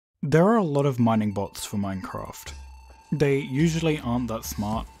There are a lot of mining bots for Minecraft. They usually aren't that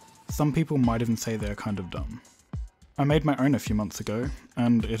smart. Some people might even say they're kind of dumb. I made my own a few months ago,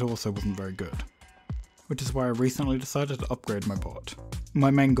 and it also wasn't very good. Which is why I recently decided to upgrade my bot. My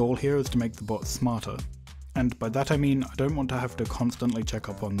main goal here is to make the bot smarter, and by that I mean I don't want to have to constantly check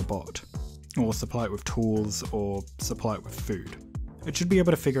up on the bot, or supply it with tools, or supply it with food. It should be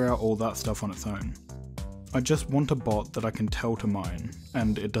able to figure out all that stuff on its own. I just want a bot that I can tell to mine,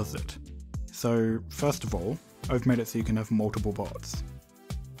 and it does it. So first of all, I've made it so you can have multiple bots.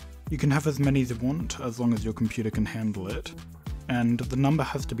 You can have as many as you want, as long as your computer can handle it, and the number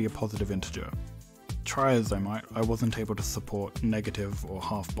has to be a positive integer. Try as I might, I wasn't able to support negative or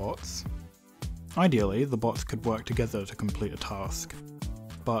half bots. Ideally, the bots could work together to complete a task,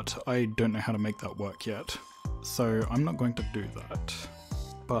 but I don't know how to make that work yet, so I'm not going to do that.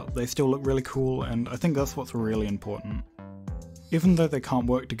 But they still look really cool, and I think that's what's really important. Even though they can't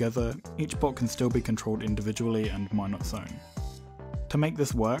work together, each bot can still be controlled individually and mine its own. To make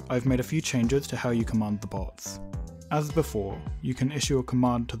this work, I've made a few changes to how you command the bots. As before, you can issue a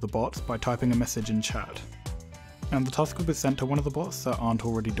command to the bots by typing a message in chat, and the task will be sent to one of the bots that aren't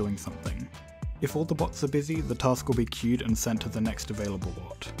already doing something. If all the bots are busy, the task will be queued and sent to the next available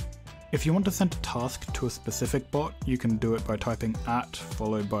bot. If you want to send a task to a specific bot, you can do it by typing @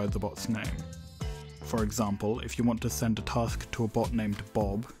 followed by the bot's name. For example, if you want to send a task to a bot named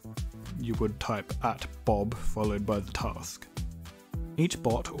Bob, you would type @Bob followed by the task. Each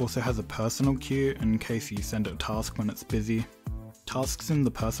bot also has a personal queue in case you send it a task when it's busy. Tasks in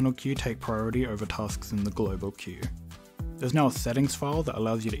the personal queue take priority over tasks in the global queue. There's now a settings file that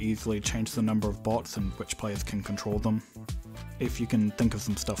allows you to easily change the number of bots and which players can control them. If you can think of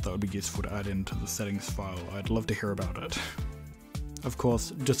some stuff that would be useful to add into the settings file, I'd love to hear about it. Of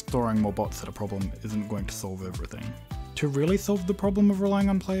course, just throwing more bots at a problem isn't going to solve everything. To really solve the problem of relying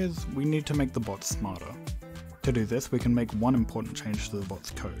on players, we need to make the bots smarter. To do this, we can make one important change to the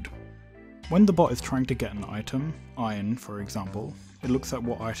bot's code. When the bot is trying to get an item, iron for example, it looks at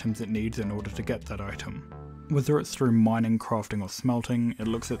what items it needs in order to get that item. Whether it's through mining, crafting or smelting, it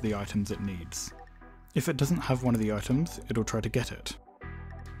looks at the items it needs. If it doesn't have one of the items, it'll try to get it.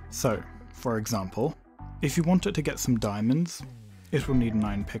 So, for example, if you want it to get some diamonds, it will need an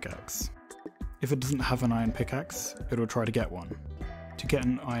iron pickaxe. If it doesn't have an iron pickaxe, it'll try to get one. To get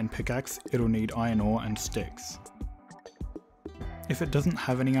an iron pickaxe, it'll need iron ore and sticks. If it doesn't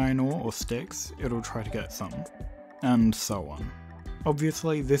have any iron ore or sticks, it'll try to get some, and so on.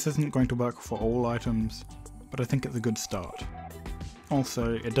 Obviously, this isn't going to work for all items, but I think it's a good start.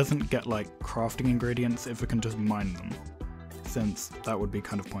 Also, it doesn't get like crafting ingredients if it can just mine them, since that would be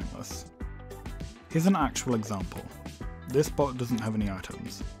kind of pointless. Here's an actual example. This bot doesn't have any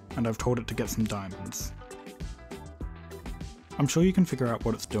items, and I've told it to get some diamonds. I'm sure you can figure out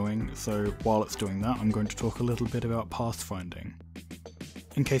what it's doing, so while it's doing that, I'm going to talk a little bit about pathfinding.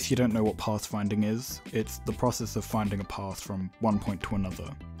 In case you don't know what pathfinding is, it's the process of finding a path from one point to another,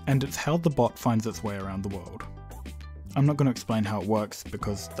 and it's how the bot finds its way around the world. I'm not going to explain how it works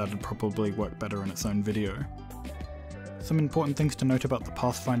because that'd probably work better in its own video. Some important things to note about the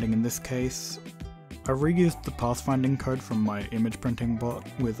pathfinding in this case. I reused the pathfinding code from my image printing bot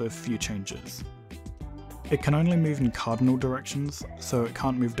with a few changes. It can only move in cardinal directions, so it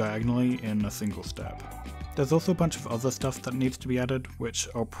can't move diagonally in a single step. There's also a bunch of other stuff that needs to be added, which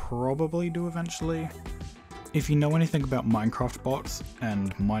I'll probably do eventually. If you know anything about Minecraft bots,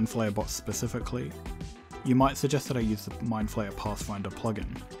 and mineflayer bots specifically, you might suggest that I use the mineflayer pathfinder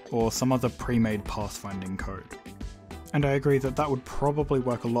plugin, or some other pre-made pathfinding code. And I agree that that would probably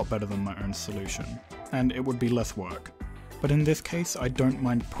work a lot better than my own solution, and it would be less work. But in this case, I don't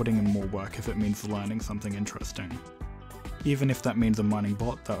mind putting in more work if it means learning something interesting. Even if that means a mining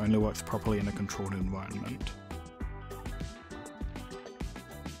bot that only works properly in a controlled environment.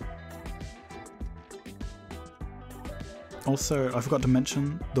 Also, I forgot to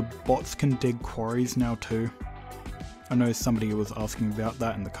mention, the bots can dig quarries now too. I know somebody was asking about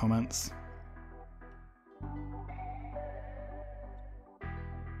that in the comments.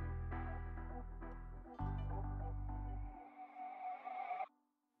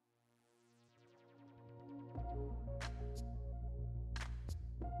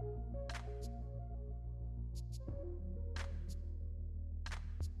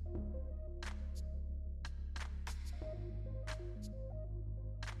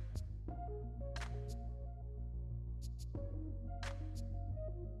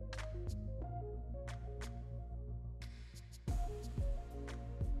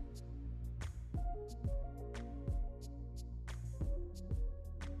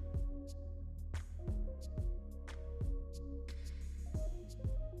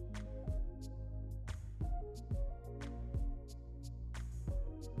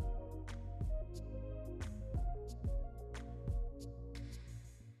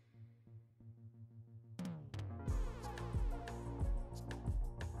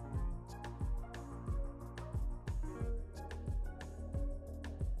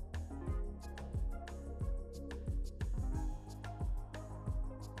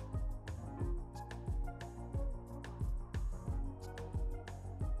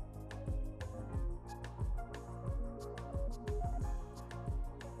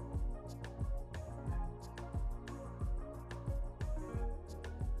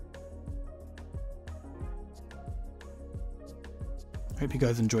 Hope you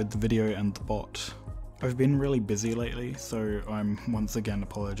guys enjoyed the video and the bot. I've been really busy lately, so I'm once again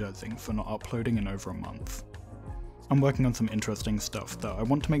apologising for not uploading in over a month. I'm working on some interesting stuff that I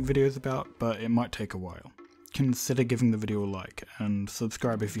want to make videos about, but it might take a while. Consider giving the video a like, and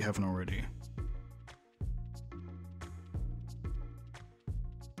subscribe if you haven't already.